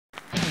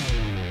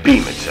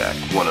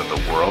Bematech, one of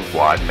the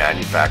worldwide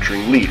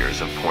manufacturing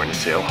leaders of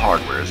point-of-sale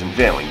hardware, is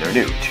unveiling their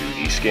new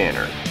 2D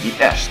scanner, the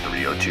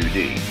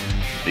S302D.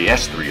 The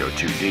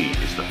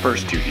S302D is the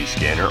first 2D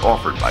scanner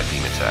offered by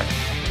Bematech.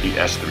 The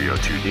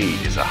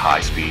S302D is a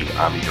high-speed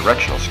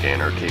omnidirectional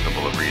scanner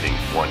capable of reading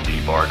 1D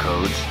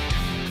barcodes,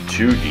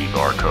 2D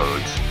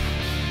barcodes,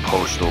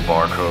 postal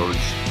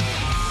barcodes,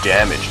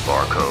 damaged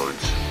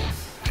barcodes,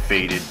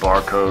 faded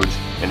barcodes,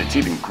 and it's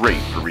even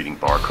great for reading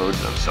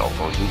barcodes on cell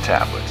phones and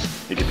tablets.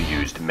 It can be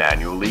used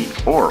manually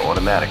or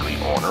automatically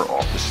on or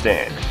off the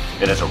stand.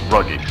 It has a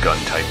rugged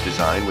gun-type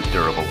design with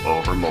durable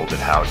over-molded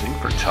housing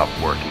for tough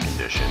working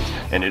conditions,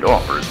 and it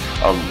offers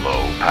a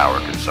low power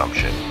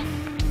consumption.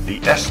 The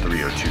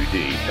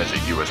S302D has a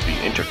USB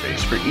interface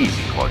for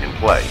easy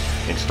plug-and-play.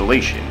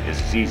 Installation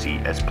is as easy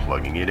as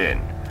plugging it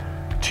in.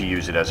 To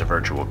use it as a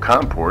virtual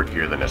COM port,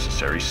 here are the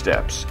necessary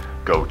steps.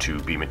 Go to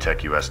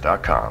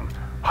bematechus.com,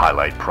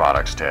 highlight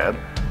Products tab,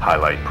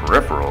 highlight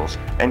Peripherals,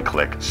 and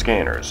click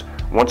Scanners.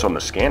 Once on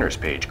the Scanners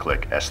page,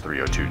 click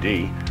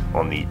S302D.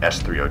 On the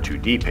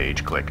S302D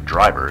page, click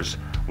Drivers.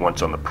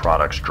 Once on the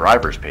Products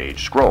Drivers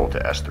page, scroll to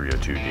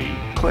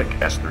S302D, click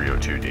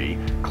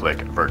S302D, click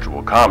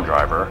Virtual COM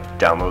Driver,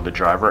 download the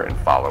driver, and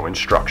follow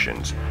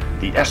instructions.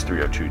 The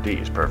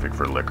S302D is perfect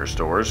for liquor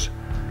stores,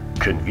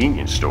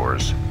 convenience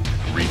stores,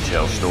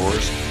 retail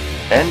stores,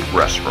 and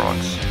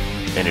restaurants.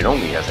 And it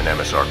only has an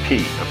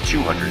MSRP of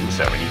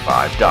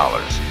 $275.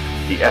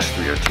 The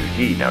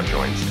S302D now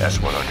joins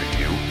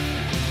S100U,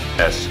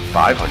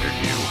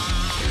 S500U,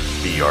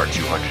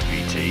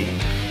 BR200VT,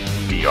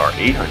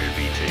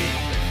 BR800VT,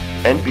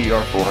 and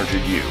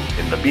BR400U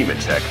in the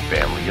Bematech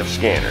family of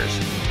scanners,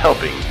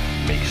 helping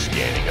make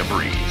scanning a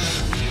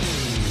breeze.